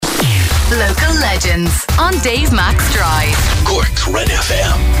Local Legends on Dave Max Drive. Cork's Red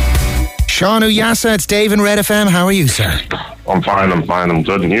FM. Shawn Uyosa, it's Dave in Red FM. How are you, sir? I'm fine. I'm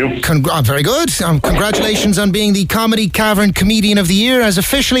good. And you? Very good. Congratulations on being the Comedy Cavern Comedian of the Year, as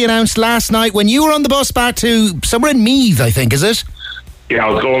officially announced last night when you were on the bus back to somewhere in Meath, I think, is it? Yeah,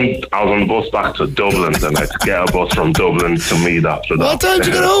 I was on the bus back to Dublin, and I had to get a bus from Dublin to Meath after that. What time did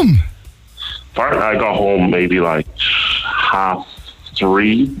you get home? I got home maybe like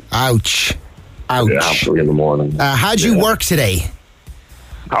 3:30. Ouch. Yeah, 3 in the morning. How'd you work today?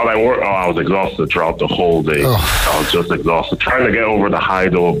 How'd I work? I was exhausted throughout the whole day. I was just exhausted. Trying to get over the high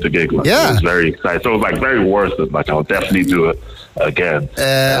though of the gig. It was very exciting. So it was very worth it. I'll definitely do it again.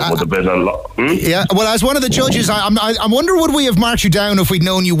 Would have been a lot. Yeah, well, as one of the judges, I wonder would we have marked you down if we'd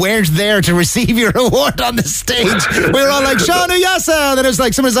known you weren't there to receive your award on the stage? We were all like, Shawn Uyosa, and then it was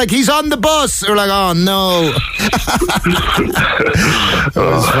like, someone's like, he's on the bus. We're like, oh no. It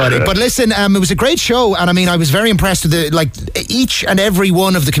was funny. But listen, it was a great show, and I mean, I was very impressed with each and every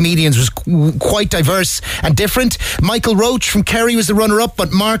one of the comedians was quite diverse and different. Michael Roche from Kerry was the runner-up,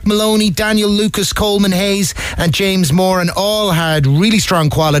 but Mark Maloney, Daniel Lucas, Coleman Hayes, and James Moran all had really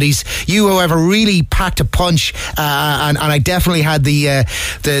strong qualities. You, however, really packed a punch, and I definitely had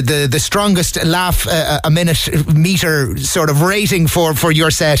the strongest laugh a minute meter sort of rating for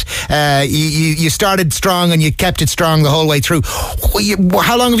your set. You started strong and you kept it strong the whole way through.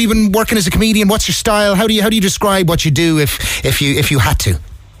 How long have you been working as a comedian? What's your style? How do you describe what you do if you had to?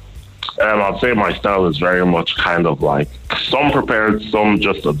 I'd say my style is very much kind of like some prepared, some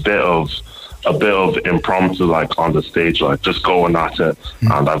just a bit of impromptu, on the stage, just going at it.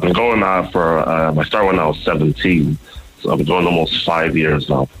 And I've been going at it for I started when I was 17, so I've been going almost 5 years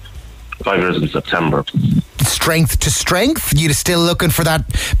now. 5 years in September. Strength to strength? You still looking for that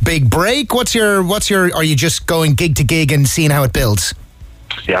big break? What's your? Are you just going gig to gig and seeing how it builds?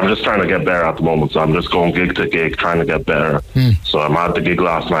 Yeah, I'm just trying to get better at the moment, so I'm just going gig to gig, trying to get better. So I'm at the gig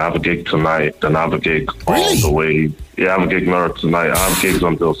last night, I have a gig tonight, then I have a gig all the way. Yeah, I have a gig now tonight, I have gigs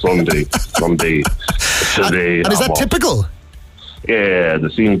until Sunday today. And is that typical? Yeah,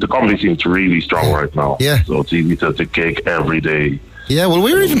 the comedy scene's really strong right now. Yeah. So it's easy to gig every day. Yeah, well,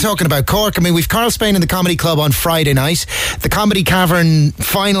 we were even talking about Cork. I mean, we've Carl Spain in the Comedy Club on Friday night. The Comedy Cavern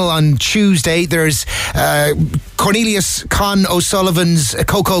final on Tuesday. There's Cornelius Con O'Sullivan's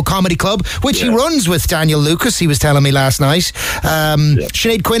Coco Comedy Club, which he runs with Daniel Lucas, he was telling me last night.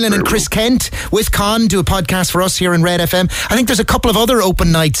 Sinead Quinlan and Chris Kent with Con do a podcast for us here in Red FM. I think there's a couple of other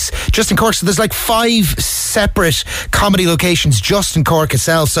open nights just in Cork. So there's 5 separate comedy locations just in Cork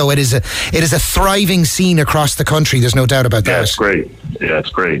itself. So it is a thriving scene across the country. There's no doubt about that. Yeah, it's great. Yeah, it's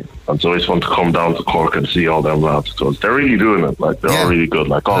greght. It's always fun to come down to Cork and see all them lads, because they're really doing it. They're all really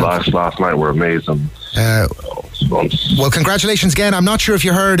good. All the acts last night were amazing. Well, congratulations again. I'm not sure if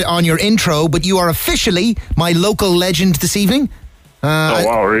you heard on your intro, but you are officially my local legend this evening. Oh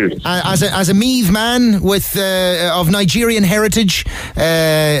wow, really? As a Meath man with of Nigerian heritage,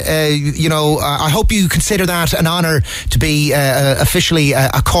 I hope you consider that an honour to be officially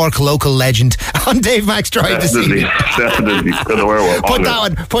a Cork local legend on Dave Max Drive this evening. Definitely.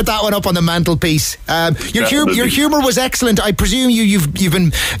 Put that one up on the mantelpiece. Your humour was excellent. I presume you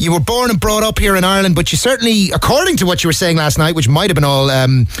were born and brought up here in Ireland, but you certainly, according to what you were saying last night, which might have been all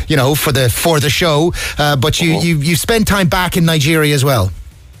for the show, but you spent time back in Nigeria as well.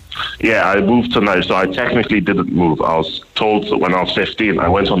 Yeah, I moved to Nigeria, so I technically didn't move. I was told that when I was 15, I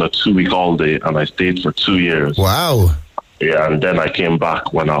went on a 2-week holiday and I stayed for 2 years. Wow. Yeah, and then I came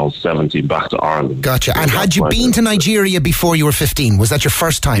back when I was 17 back to Ireland. Gotcha. And had you been to Nigeria before you were 15? Was that your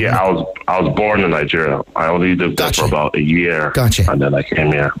first time? Yeah, I was born in Nigeria. I only lived there for about a year. Gotcha. And then I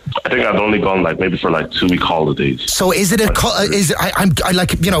came here. I think I'd only gone maybe for 2-week holidays. So is it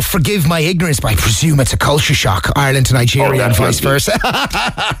forgive my ignorance, but I presume it's a culture shock, Ireland to Nigeria and vice versa.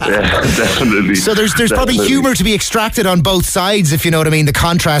 Yeah, definitely. So there's probably humour to be extracted on both sides, if you know what I mean, the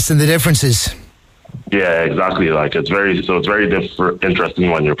contrasts and the differences. Yeah, exactly. It's very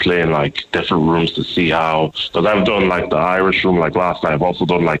interesting when you're playing different rooms to see how. Because I've done the Irish room last night. I've also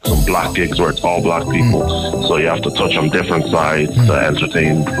done some black gigs where it's all black people. So you have to touch on different sides to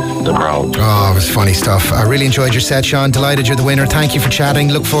entertain the crowd. Oh, it was funny stuff. I really enjoyed your set, Shawn. Delighted you're the winner. Thank you for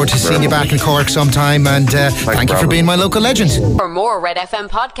chatting. Look forward to seeing you back in Cork sometime. And thank you for being my local legend. For more Red FM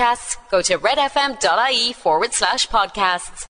podcasts, go to redfm.ie/podcasts.